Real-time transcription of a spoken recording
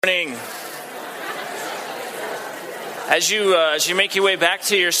Morning. As you make your way back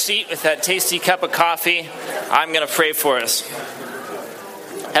to your seat with that tasty cup of coffee, I'm going to pray for us.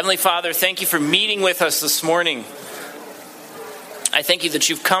 Heavenly Father, thank you for meeting with us this morning. I thank you that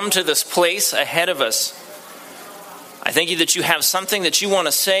you've come to this place ahead of us. I thank you that you have something that you want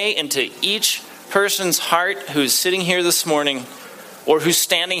to say into each person's heart who's sitting here this morning or who's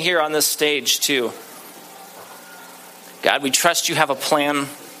standing here on this stage too. God, we trust you have a plan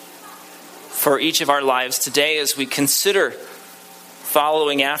for each of our lives today as we consider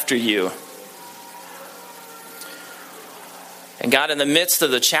following after you. And God, in the midst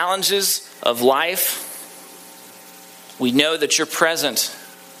of the challenges of life, we know that you're present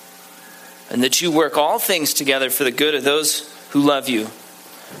and that you work all things together for the good of those who love you.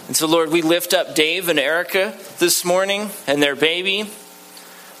 And so, Lord, we lift up Dave and Erica this morning and their baby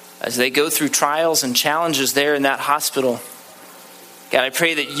as they go through trials and challenges there in that hospital. God, I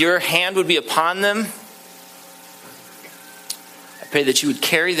pray that your hand would be upon them. I pray that you would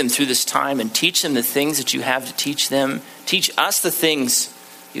carry them through this time and teach them the things that you have to teach them. Teach us the things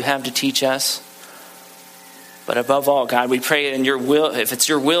you have to teach us. But above all, God, we pray in your will, if it's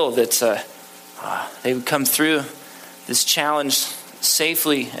your will, that they would come through this challenge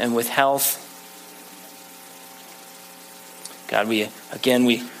safely and with health. God, we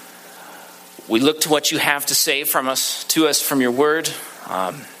look to what you have to say to us from your word.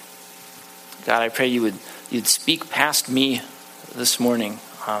 God, I pray you'd speak past me this morning.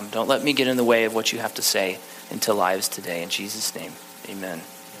 Don't let me get in the way of what you have to say into lives today. In Jesus' name, amen.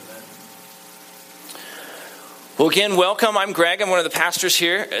 Well, again, welcome. I'm Greg. I'm one of the pastors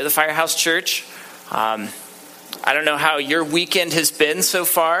here at the Firehouse Church. I don't know how your weekend has been so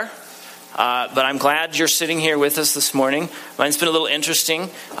far. But I'm glad you're sitting here with us this morning. Mine's been a little interesting.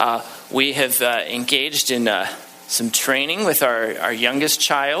 We have engaged in some training with our youngest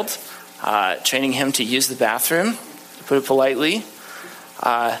child, training him to use the bathroom, to put it politely.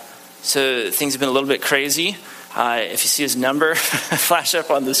 So things have been a little bit crazy. If you see his number flash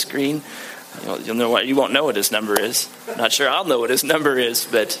up on the screen, you'll know you won't know what his number is. I'm not sure I'll know what his number is,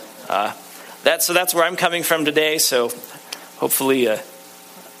 but that's where I'm coming from today. So hopefully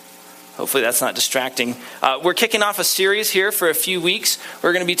that's not distracting. We're kicking off a series here for a few weeks.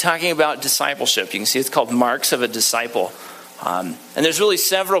 We're going to be talking about discipleship. You can see it's called Marks of a Disciple. And there's really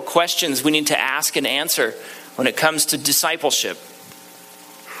several questions we need to ask and answer when it comes to discipleship.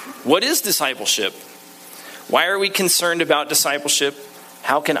 What is discipleship? Why are we concerned about discipleship?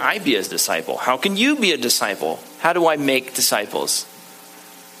 How can I be a disciple? How can you be a disciple? How do I make disciples?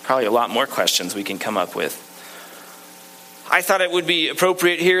 Probably a lot more questions we can come up with. I thought it would be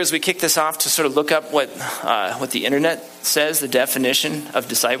appropriate here as we kick this off to sort of look up what the internet says the definition of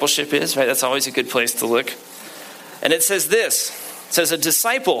discipleship is, right? That's always a good place to look. And it says this. It says a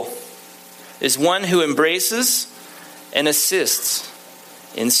disciple is one who embraces and assists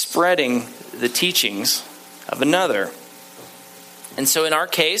in spreading the teachings of another. And so in our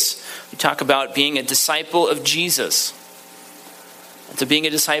case, we talk about being a disciple of Jesus. And so being a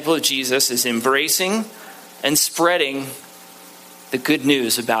disciple of Jesus is embracing and spreading the good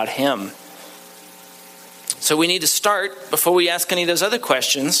news about him. So we need to start, before we ask any of those other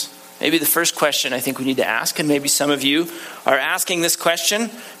questions, maybe the first question I think we need to ask, and maybe some of you are asking this question,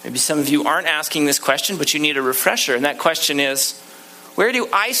 maybe some of you aren't asking this question, but you need a refresher. And that question is, where do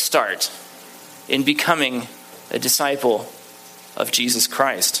I start in becoming a disciple of Jesus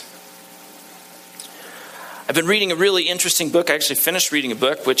Christ? I've been reading a really interesting book. I actually finished reading a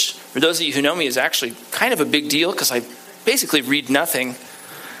book, which for those of you who know me is actually kind of a big deal because I basically read nothing.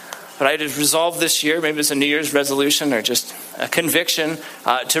 But I had resolved this year, maybe it's a New Year's resolution or just a conviction,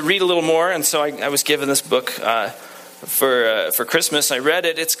 to read a little more. And so I was given this book for Christmas. I read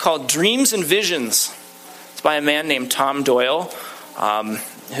it. It's called Dreams and Visions. It's by a man named Tom Doyle,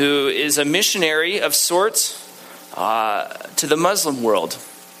 who is a missionary of sorts to the Muslim world,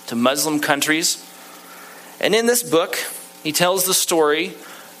 to Muslim countries. And in this book, he tells the stories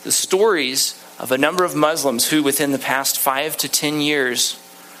of a number of Muslims who within the past 5 to 10 years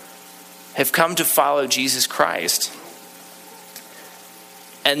have come to follow Jesus Christ.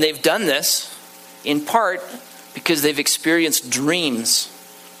 And they've done this in part because they've experienced dreams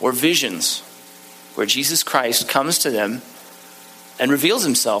or visions where Jesus Christ comes to them and reveals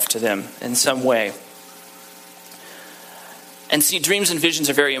himself to them in some way. And see, dreams and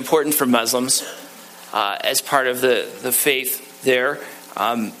visions are very important for Muslims as part of the faith there.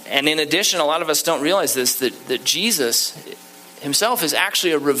 And in addition, a lot of us don't realize this, that Jesus himself is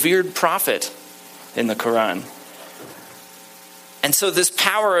actually a revered prophet in the Quran. And so this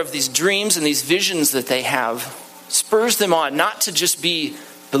power of these dreams and these visions that they have spurs them on not to just be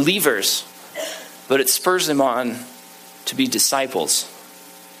believers, but it spurs them on to be disciples.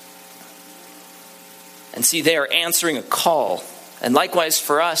 And see, they are answering a call. And likewise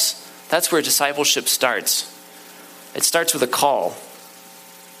for us, that's where discipleship starts. It starts with a call.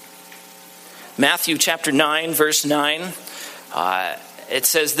 Matthew chapter 9, verse 9, it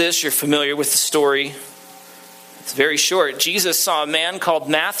says this. You're familiar with the story. It's very short. Jesus saw a man called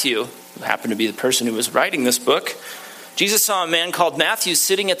Matthew, who happened to be the person who was writing this book. Jesus saw a man called Matthew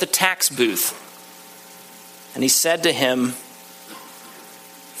sitting at the tax booth. And he said to him,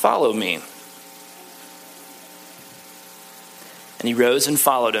 "Follow me." And he rose and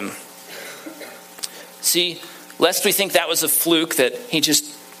followed him. See, lest we think that was a fluke, that he just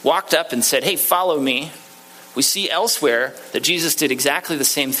walked up and said, "Hey, follow me." We see elsewhere that Jesus did exactly the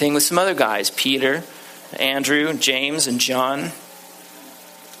same thing with some other guys, Peter, Andrew, James, and John.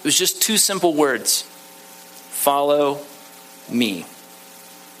 It was just two simple words: follow me.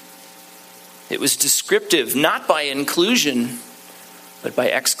 It was descriptive, not by inclusion, but by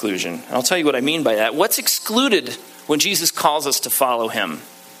exclusion. And I'll tell you what I mean by that. What's excluded when Jesus calls us to follow him?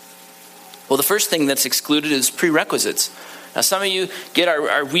 Well, the first thing that's excluded is prerequisites. Now, some of you get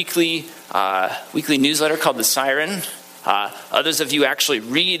our weekly newsletter called The Siren. Others of you actually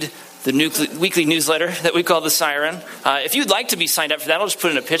read the weekly newsletter that we call The Siren. If you'd like to be signed up for that, I'll just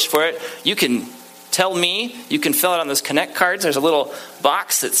put in a pitch for it. You can tell me. You can fill out on those Connect cards. There's a little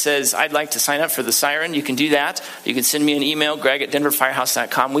box that says, "I'd like to sign up for The Siren." You can do that. You can send me an email,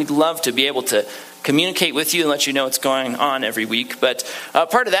 greg@denverfirehouse.com. We'd love to be able to communicate with you and let you know what's going on every week. But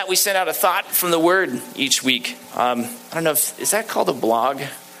part of that, we send out a thought from the Word each week. I don't know is that called a blog?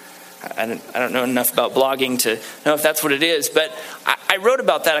 I don't know enough about blogging to know if that's what it is. But I wrote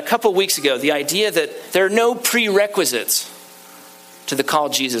about that a couple weeks ago. The idea that there are no prerequisites to the call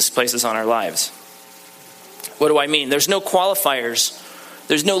Jesus places on our lives. What do I mean? There's no qualifiers.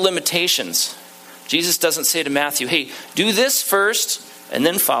 There's no limitations. Jesus doesn't say to Matthew, "Hey, do this first and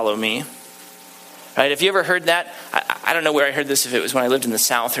then follow me." Right? Have you ever heard that? I don't know where I heard this, if it was when I lived in the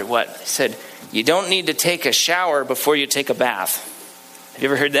South or what. He said, "You don't need to take a shower before you take a bath." Have you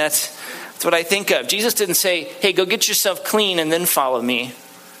ever heard that? That's what I think of. Jesus didn't say, "Hey, go get yourself clean and then follow me.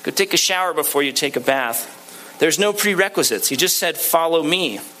 Go take a shower before you take a bath." There's no prerequisites. He just said, "Follow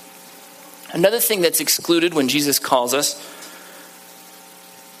me." Another thing that's excluded when Jesus calls us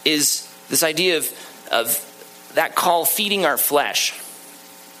is this idea of that call feeding our flesh,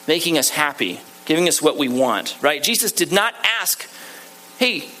 making us happy, giving us what we want, right? Jesus did not ask,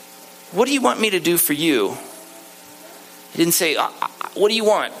 "Hey, what do you want me to do for you?" He didn't say, "What do you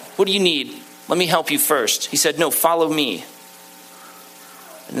want? What do you need? Let me help you first." He said, "No, follow me."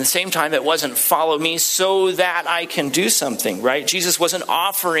 And at the same time, it wasn't follow me so that I can do something, right? Jesus wasn't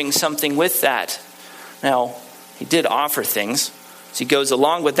offering something with that. Now, he did offer things as he goes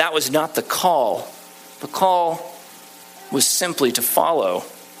along, but that was not the call. The call was simply to follow,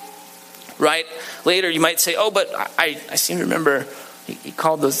 right? Later, you might say, "Oh, but I seem to remember he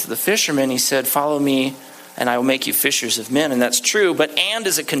called the fishermen. He said, 'Follow me, and I will make you fishers of men.'" And that's true, but "and"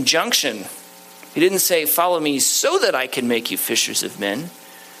 is a conjunction. He didn't say, "Follow me so that I can make you fishers of men."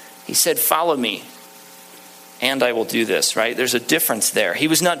 He said, "Follow me, and I will do this," right? There's a difference there. He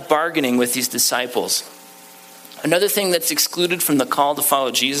was not bargaining with these disciples. Another thing that's excluded from the call to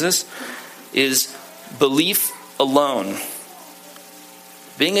follow Jesus is belief alone.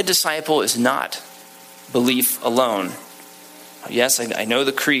 Being a disciple is not belief alone. Yes, I know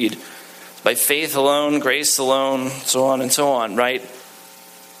the creed. It's by faith alone, grace alone, so on and so on, right?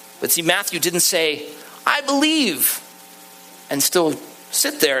 But see, Matthew didn't say, "I believe," and still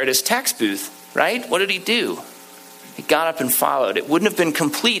sit there at his tax booth, right? What did he do? He got up and followed. It wouldn't have been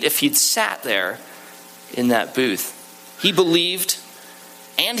complete if he'd sat there in that booth. He believed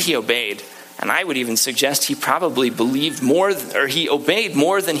and he obeyed. And I would even suggest he probably believed more, or he obeyed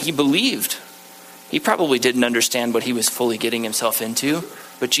more than he believed. He probably didn't understand what he was fully getting himself into,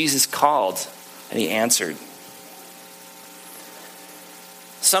 but Jesus called and he answered.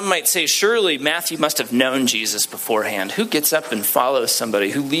 Some might say, surely Matthew must have known Jesus beforehand. Who gets up and follows somebody?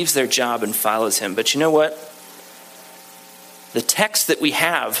 Who leaves their job and follows him? But you know what? The text that we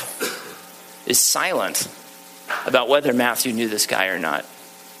have is silent about whether Matthew knew this guy or not.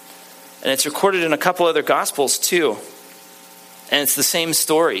 And it's recorded in a couple other Gospels too. And it's the same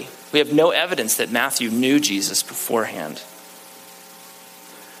story. We have no evidence that Matthew knew Jesus beforehand.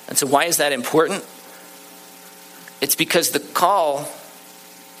 And so why is that important? It's because the call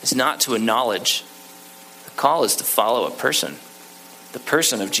is not to a knowledge. The call is to follow a person. The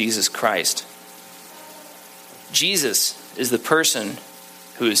person of Jesus Christ. Jesus is the person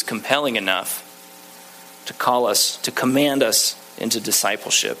who is compelling enough to call us, to command us into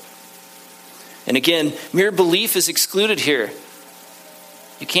discipleship. And again, mere belief is excluded here.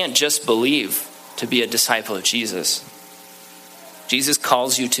 You can't just believe to be a disciple of Jesus. Jesus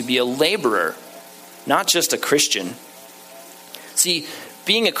calls you to be a laborer, not just a Christian. See,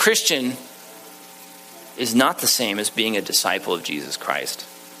 being a Christian is not the same as being a disciple of Jesus Christ.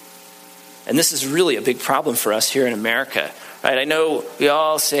 And this is really a big problem for us here in America, right? I know we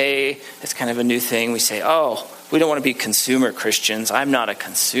all say, it's kind of a new thing. We say, oh, we don't want to be consumer Christians. I'm not a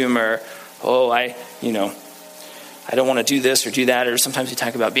consumer. Oh, I don't want to do this or do that. Or sometimes we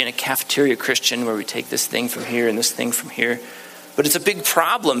talk about being a cafeteria Christian where we take this thing from here and this thing from here. But it's a big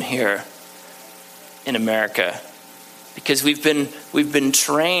problem here in America because we've been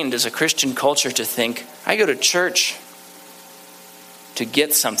trained as a Christian culture to think, I go to church to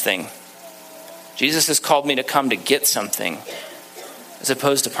get something. Jesus has called me to come to get something as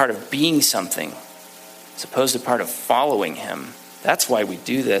opposed to part of being something, as opposed to part of following him. That's why we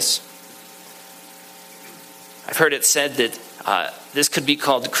do this. I've heard it said that this could be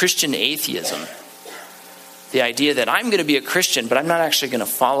called Christian atheism. The idea that I'm going to be a Christian, but I'm not actually going to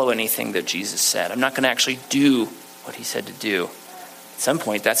follow anything that Jesus said. I'm not going to actually do what he said to do. At some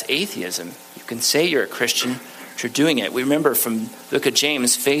point, that's atheism. You can say you're a Christian, but you're doing it. We remember from the book of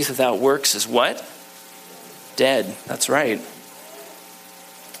James, faith without works is what? Dead. That's right.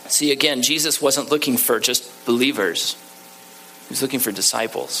 See, again, Jesus wasn't looking for just believers. He was looking for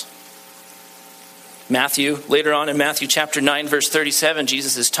disciples. Later on in Matthew chapter 9, verse 37,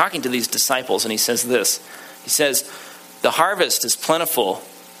 Jesus is talking to these disciples and he says this. He says, the harvest is plentiful,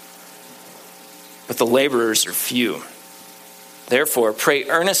 but the laborers are few. Therefore, pray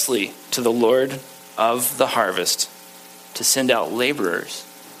earnestly to the Lord of the harvest to send out laborers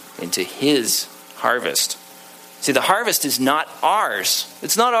into his harvest. See, the harvest is not ours.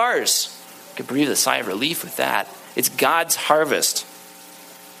 It's not ours. You can breathe a sigh of relief with that. It's God's harvest.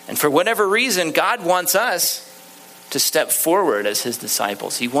 And for whatever reason, God wants us to step forward as his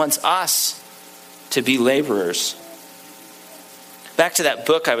disciples. He wants us to be laborers. Back to that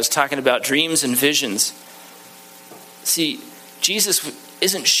book I was talking about, Dreams and Visions. See, Jesus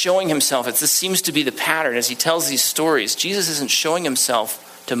isn't showing himself. This seems to be the pattern as he tells these stories. Jesus isn't showing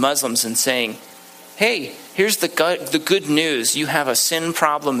himself to Muslims and saying, hey, here's the good news. You have a sin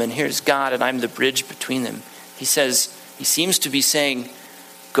problem and here's God and I'm the bridge between them. He seems to be saying,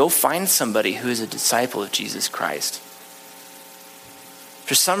 go find somebody who is a disciple of Jesus Christ.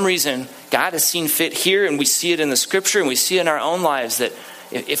 For some reason, God has seen fit here, and we see it in the scripture, and we see it in our own lives, that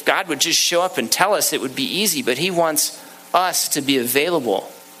if God would just show up and tell us, it would be easy, but he wants us to be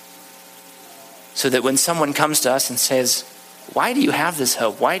available so that when someone comes to us and says, why do you have this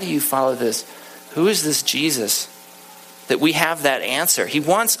hope? Why do you follow this? Who is this Jesus? That we have that answer. He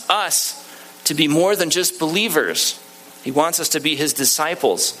wants us to be more than just believers. He wants us to be his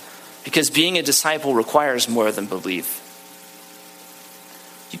disciples, because being a disciple requires more than belief.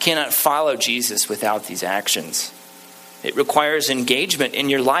 You cannot follow Jesus without these actions. It requires engagement in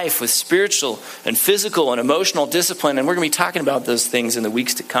your life with spiritual and physical and emotional discipline, and we're going to be talking about those things in the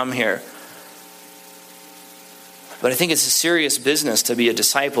weeks to come here. But I think it's a serious business to be a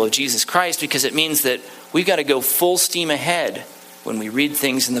disciple of Jesus Christ, because it means that we've got to go full steam ahead when we read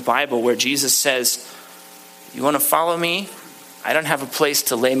things in the Bible where Jesus says, you want to follow me? I don't have a place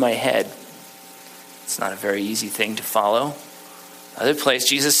to lay my head. It's not a very easy thing to follow. Other place,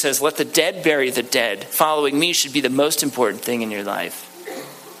 Jesus says, let the dead bury the dead. Following me should be the most important thing in your life.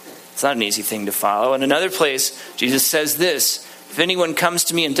 It's not an easy thing to follow. In another place, Jesus says this, if anyone comes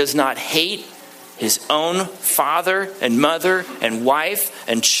to me and does not hate his own father and mother and wife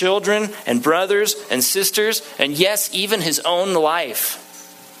and children and brothers and sisters, and yes, even his own life,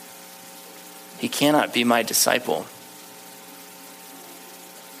 he cannot be my disciple.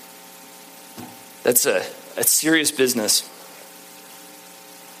 That's a serious business.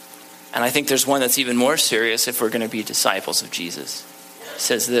 And I think there's one that's even more serious if we're going to be disciples of Jesus. He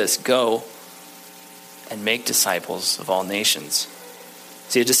says this, go and make disciples of all nations.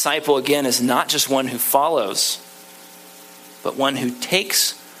 See, a disciple, again, is not just one who follows, but one who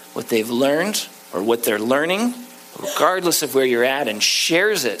takes what they've learned or what they're learning, regardless of where you're at, and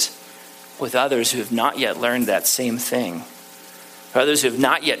shares it with others who have not yet learned that same thing, or others who have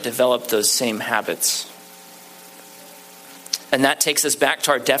not yet developed those same habits. And that takes us back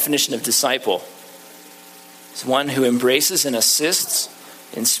to our definition of disciple. It's one who embraces and assists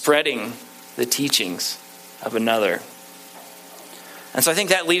in spreading the teachings of another. And so I think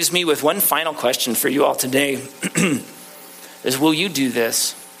that leaves me with one final question for you all today. Is, will you do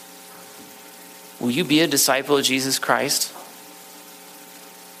this? Will you be a disciple of Jesus Christ?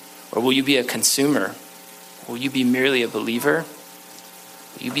 Or will you be a consumer? Will you be merely a believer?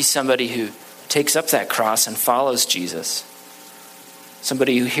 You be somebody who takes up that cross and follows Jesus.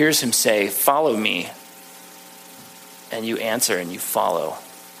 Somebody who hears him say, follow me. And you answer and you follow.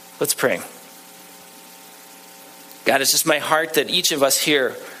 Let's pray. God, it's just my heart that each of us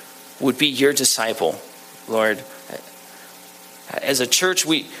here would be your disciple, Lord. As a church,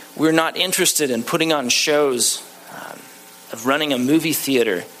 we're not interested in putting on shows, of running a movie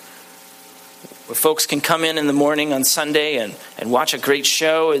theater where folks can come in the morning on Sunday and watch a great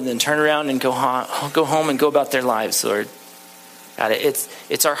show and then turn around and go home and go about their lives, Lord. God,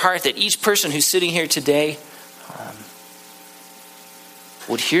 it's our heart that each person who's sitting here today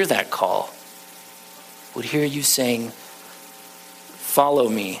would hear that call, would hear you saying, follow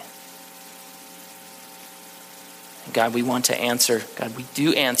me. And God, we want to answer. God, we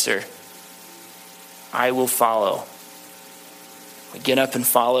do answer. I will follow. We get up and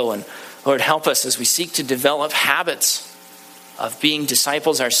follow, and Lord, help us as we seek to develop habits of being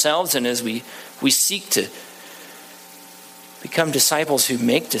disciples ourselves, and as we seek to become disciples who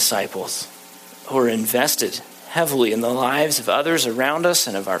make disciples, who are invested heavily in the lives of others around us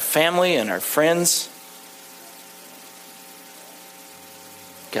and of our family and our friends.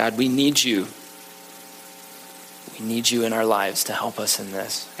 God, we need you. We need you in our lives to help us in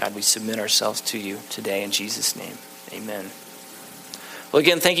this. God, we submit ourselves to you today in Jesus' name. Amen. Well,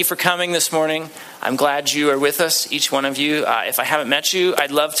 again, thank you for coming this morning. I'm glad you are with us, each one of you. If I haven't met you,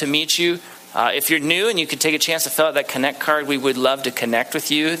 I'd love to meet you. If you're new and you could take a chance to fill out that Connect card, we would love to connect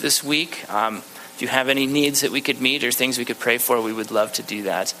with you this week. If you have any needs that we could meet or things we could pray for, we would love to do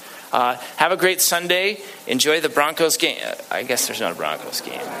that. Have a great Sunday. Enjoy the Broncos game. I guess there's not a Broncos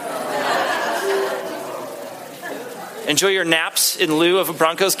game. Enjoy your naps in lieu of a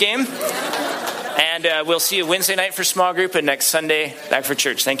Broncos game. And we'll see you Wednesday night for small group and next Sunday back for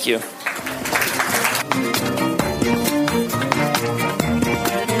church. Thank you.